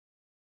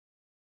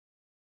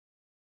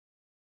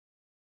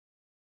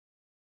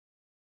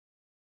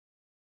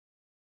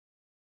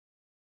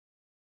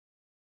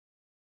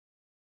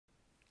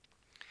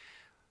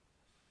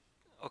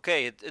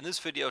Okay, in this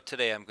video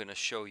today I'm going to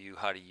show you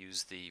how to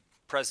use the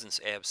presence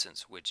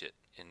absence widget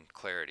in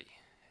Clarity.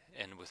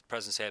 And with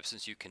presence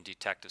absence you can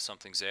detect if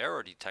something's there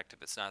or detect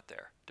if it's not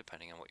there,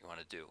 depending on what you want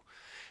to do.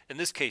 In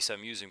this case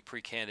I'm using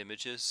pre-canned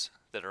images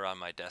that are on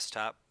my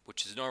desktop,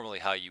 which is normally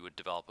how you would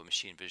develop a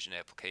machine vision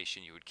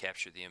application. You would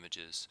capture the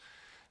images,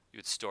 you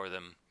would store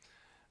them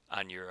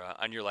on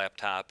your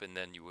laptop, and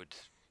then you would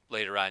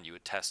later on you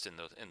would test in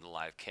the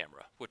live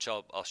camera, which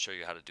I'll show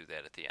you how to do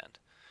that at the end.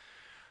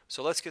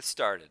 So let's get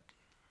started.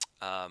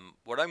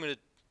 What I'm going to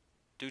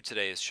do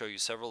today is show you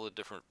several of the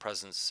different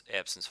presence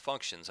absence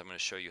functions. I'm going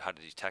to show you how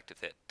to detect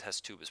if that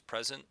test tube is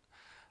present.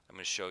 I'm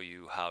going to show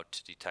you how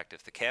to detect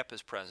if the cap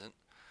is present.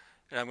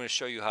 And I'm going to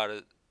show you how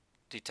to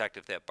detect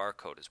if that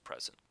barcode is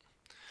present.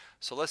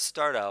 So let's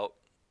start out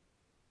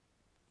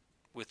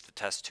with the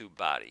test tube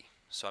body.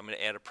 So I'm going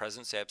to add a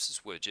presence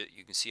absence widget.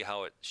 You can see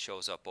how it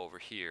shows up over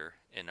here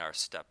in our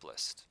step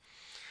list.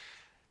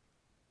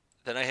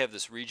 Then I have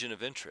this region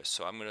of interest.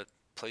 So I'm going to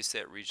place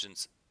that region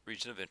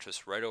of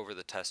interest right over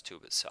the test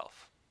tube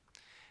itself.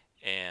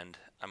 And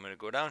I'm going to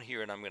go down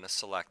here and I'm going to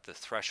select the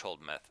threshold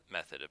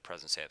method of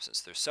presence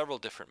absence. There's several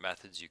different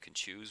methods you can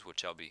choose,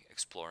 which I'll be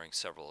exploring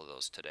several of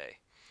those today.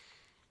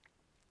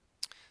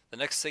 The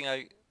next thing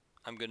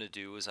I'm going to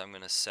do is I'm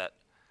going to set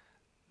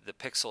the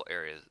pixel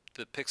area,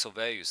 the pixel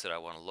values that I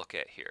want to look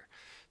at here.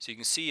 So you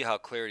can see how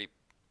Clarity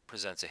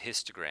presents a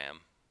histogram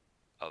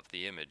of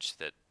the image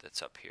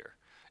that's up here.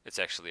 It's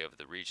actually of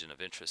the region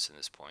of interest in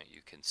this point.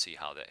 You can see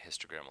how that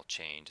histogram will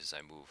change as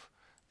I move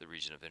the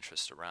region of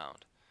interest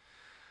around.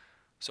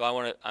 So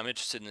I'm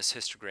interested in this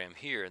histogram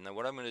here, and then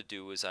what I'm going to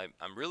do is how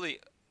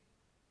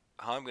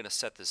I'm going to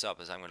set this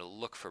up is I'm going to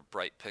look for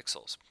bright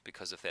pixels,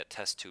 because if that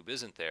test tube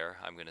isn't there,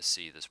 I'm going to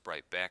see this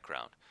bright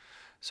background.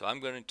 So I'm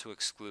going to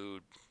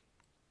exclude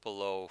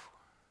below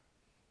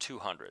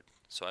 200.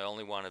 So I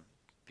only want to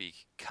be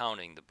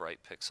counting the bright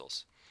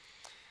pixels.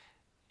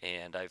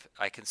 And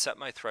I can set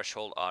my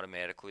threshold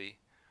automatically,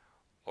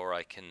 or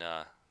I can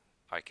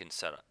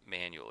set it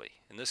manually.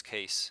 In this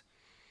case,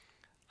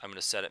 I'm going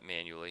to set it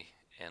manually,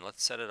 and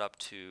let's set it up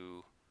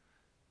to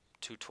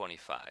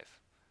 225.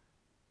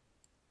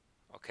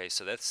 Okay,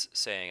 so that's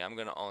saying I'm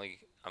only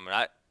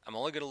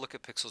going to look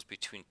at pixels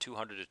between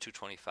 200 to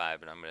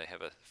 225, and I'm going to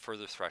have a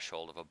further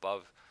threshold of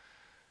above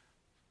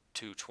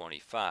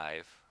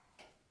 225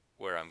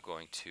 where I'm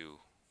going to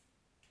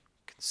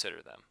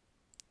consider them.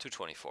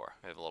 224.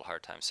 I have a little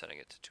hard time setting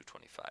it to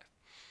 225.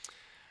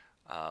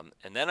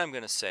 And then I'm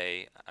going to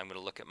say, I'm going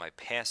to look at my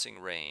passing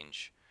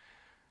range,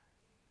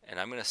 and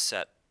I'm going to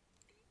set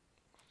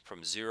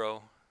from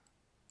 0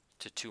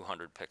 to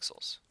 200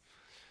 pixels.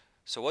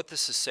 So what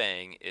this is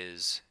saying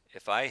is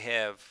if I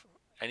have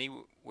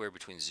anywhere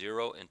between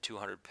 0 and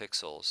 200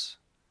 pixels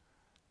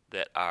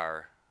that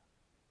are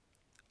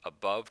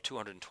above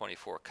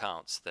 224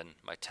 counts, then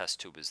my test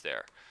tube is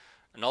there.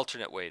 An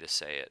alternate way to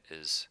say it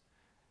is,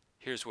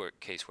 here's a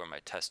case where my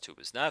test tube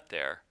is not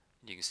there.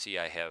 You can see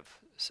I have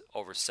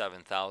over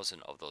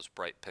 7,000 of those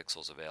bright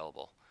pixels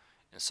available,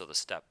 and so the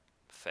step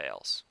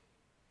fails.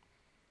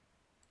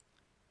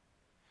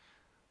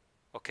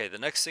 Okay, the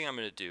next thing I'm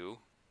going to do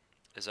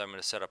is I'm going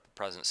to set up a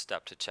present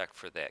step to check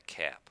for that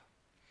cap.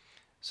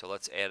 So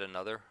let's add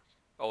another.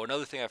 Oh,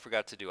 another thing I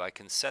forgot to do, I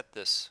can set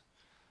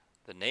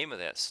the name of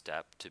that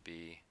step to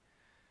be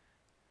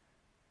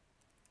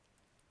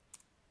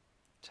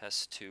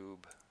test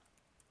tube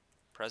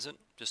present,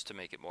 just to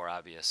make it more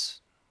obvious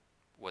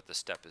what the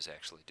step is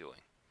actually doing.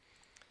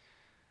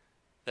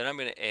 Then I'm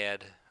going to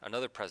add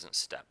another present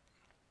step.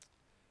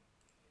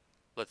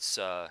 Let's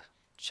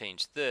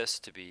change this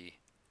to be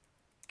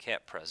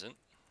cap present.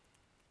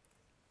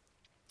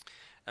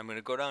 I'm going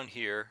to go down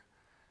here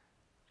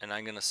and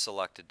I'm going to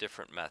select a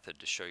different method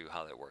to show you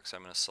how that works.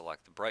 I'm going to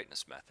select the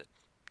brightness method.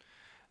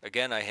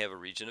 Again, I have a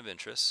region of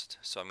interest,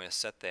 so I'm going to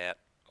set that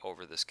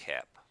over this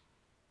cap.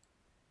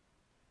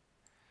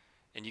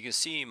 And you can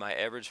see my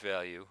average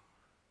value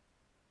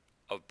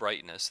of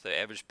brightness, the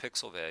average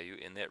pixel value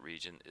in that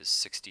region is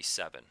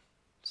 67.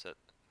 So,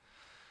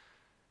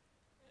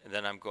 and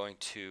then I'm going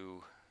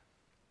to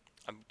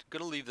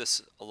leave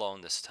this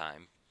alone this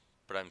time,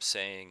 but I'm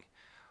saying,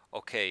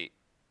 okay,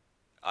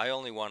 I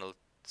only want to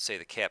say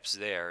the cap's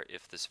there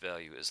if this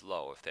value is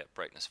low, if that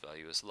brightness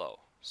value is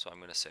low. So I'm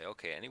going to say,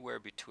 okay, anywhere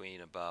between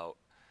about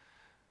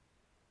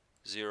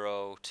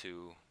 0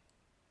 to,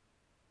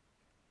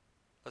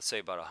 let's say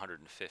about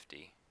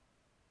 150.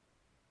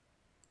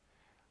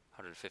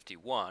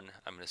 151,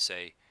 I'm going to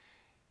say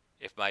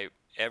if my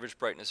average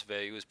brightness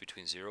value is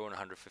between 0 and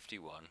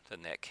 151,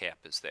 then that cap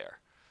is there.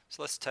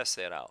 So let's test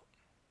that out.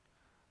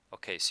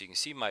 Okay, so you can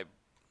see my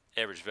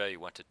average value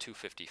went to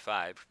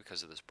 255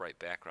 because of this bright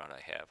background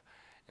I have,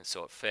 and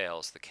so it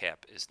fails. The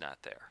cap is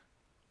not there.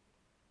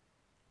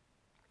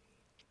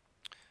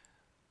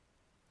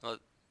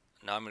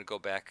 Now I'm going to go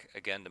back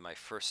again to my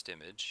first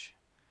image,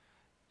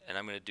 and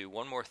I'm going to do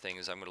one more thing,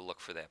 is I'm going to look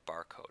for that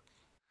barcode.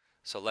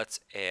 So let's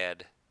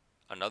add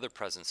another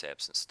presence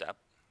absence step,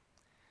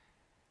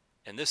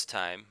 and this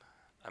time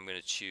I'm going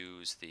to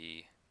choose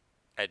the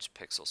edge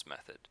pixels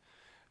method.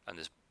 On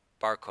this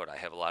barcode, I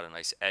have a lot of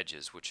nice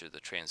edges, which are the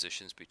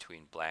transitions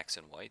between blacks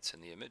and whites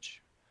in the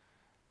image.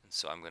 And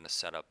so I'm going to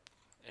set up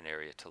an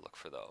area to look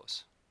for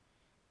those.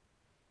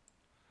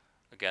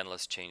 Again,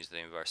 let's change the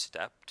name of our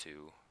step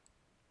to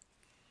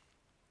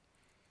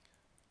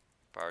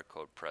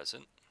barcode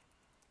present.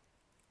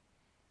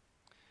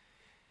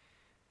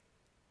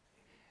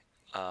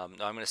 Now I'm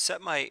going to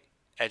set my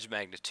edge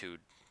magnitude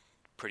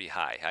pretty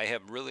high. I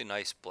have really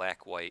nice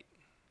black-white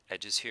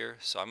edges here,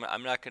 so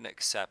I'm not going to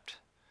accept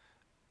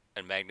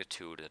a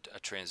magnitude, a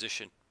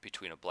transition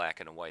between a black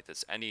and a white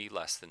that's any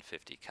less than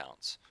 50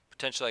 counts.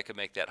 Potentially I could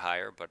make that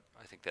higher, but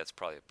I think that's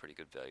probably a pretty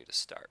good value to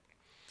start.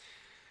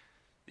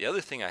 The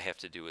other thing I have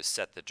to do is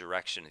set the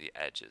direction of the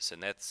edges,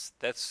 and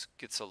that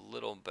gets a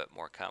little bit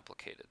more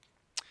complicated.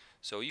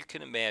 So you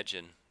can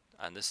imagine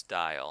on this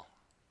dial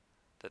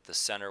that the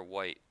center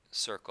white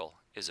circle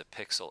is a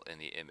pixel in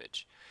the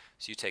image.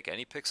 So you take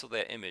any pixel of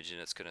that image and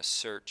it's going to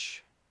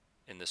search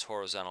in this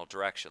horizontal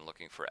direction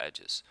looking for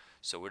edges.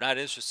 So we're not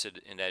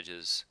interested in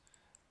edges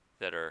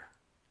that are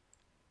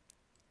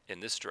in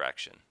this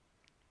direction.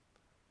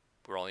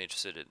 We're only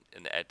interested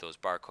in those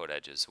barcode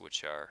edges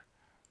which are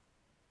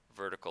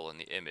vertical in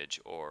the image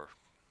or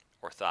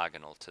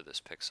orthogonal to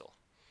this pixel.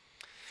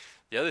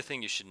 The other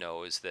thing you should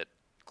know is that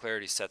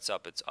Clarity sets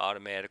up, it's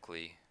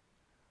automatically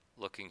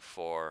looking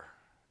for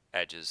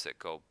edges that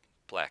go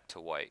black to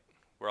white.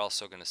 We're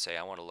also going to say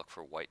I want to look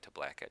for white to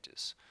black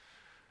edges.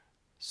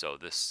 So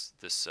this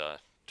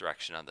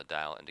direction on the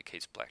dial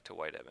indicates black to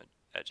white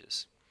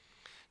edges.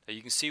 Now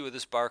you can see with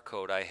this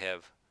barcode I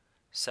have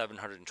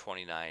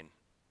 729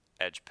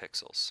 edge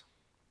pixels.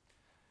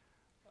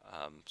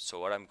 So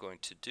what I'm going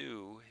to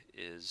do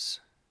is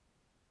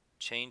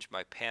change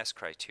my pass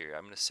criteria.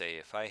 I'm going to say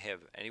if I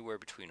have anywhere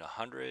between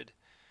 100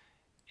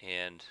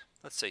 and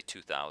let's say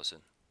 2,000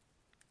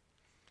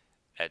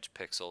 edge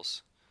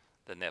pixels,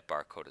 then that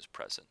barcode is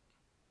present.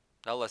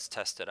 Now let's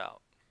test it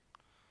out.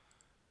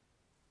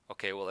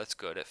 Okay, well that's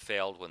good. It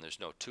failed when there's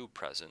no tube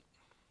present.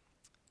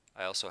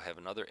 I also have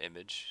another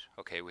image.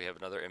 Okay, we have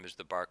another image,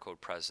 the barcode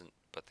present,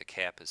 but the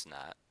cap is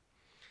not.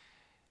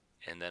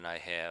 And then I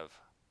have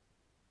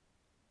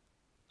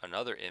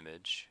another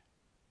image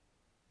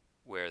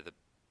where the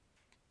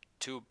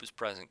tube is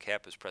present,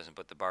 cap is present,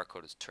 but the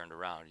barcode is turned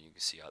around. You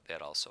can see how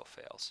that also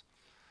fails.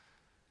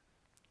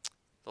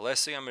 The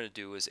last thing I'm going to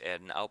do is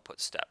add an output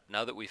step.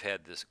 Now that we've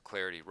had this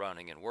Clarity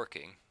running and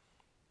working,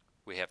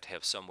 we have to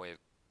have some way of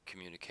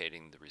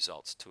communicating the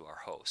results to our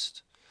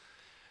host.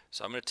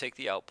 So I'm going to take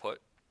the output,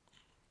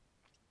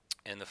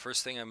 and the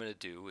first thing I'm going to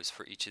do is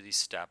for each of these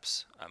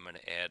steps I'm going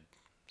to add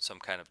some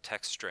kind of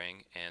text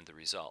string and the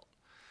result.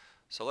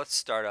 So let's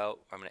start out,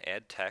 I'm going to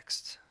add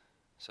text.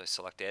 So I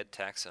select add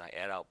text and I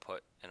add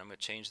output, and I'm going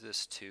to change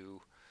this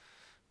to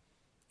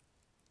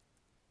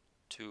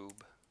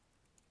tube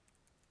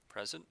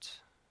present.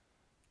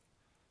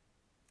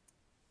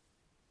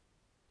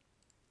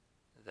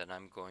 Then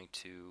I'm going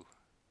to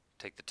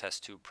take the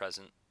test tube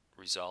present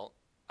result.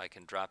 I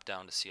can drop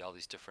down to see all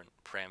these different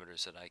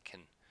parameters that I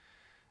can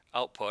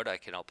output. I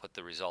can output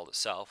the result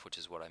itself, which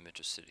is what I'm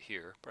interested in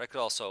here, but I could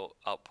also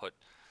output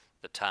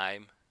the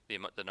time,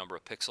 the number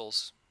of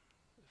pixels,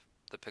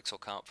 the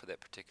pixel count for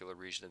that particular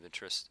region of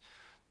interest,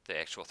 the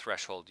actual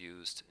threshold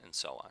used, and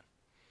so on.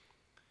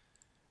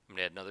 I'm going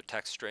to add another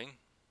text string,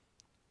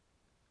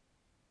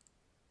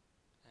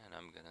 and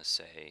I'm going to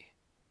say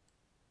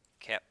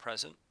cap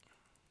present,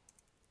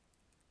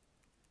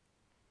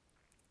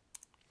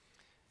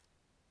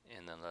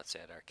 and then let's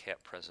add our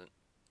cap present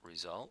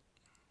result,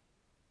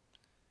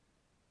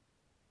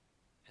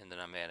 and then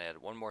I'm going to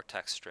add one more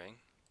text string.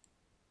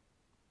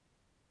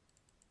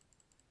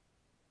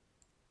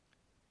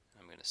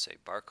 I'm going to say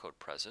barcode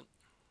present,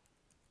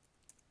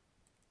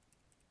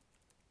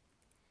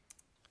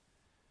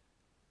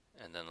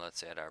 and then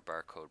let's add our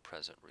barcode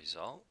present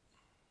result.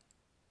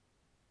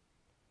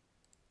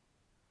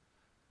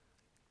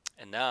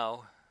 And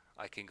now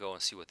I can go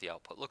and see what the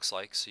output looks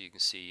like. So you can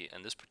see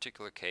in this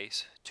particular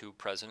case, tube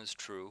present is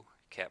true,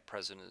 cap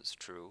present is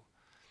true,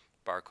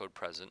 barcode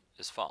present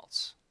is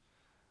false.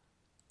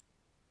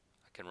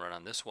 I can run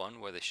on this one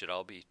where they should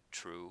all be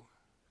true,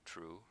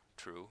 true,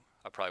 true.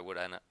 I probably would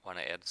want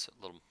to add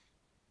a little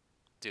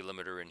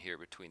delimiter in here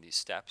between these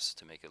steps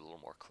to make it a little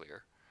more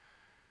clear.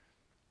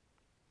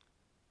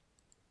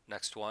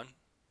 Next one,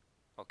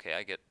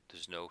 okay,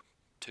 there's no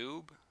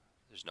tube,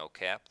 there's no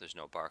cap, there's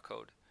no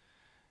barcode.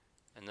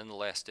 And then the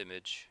last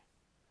image,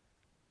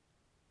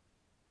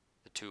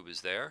 the tube is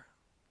there,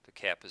 the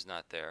cap is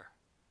not there,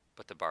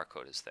 but the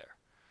barcode is there.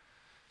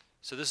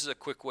 So this is a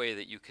quick way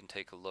that you can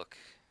take a look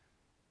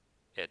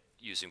at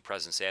using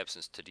presence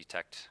absence to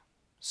detect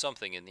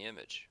something in the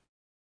image.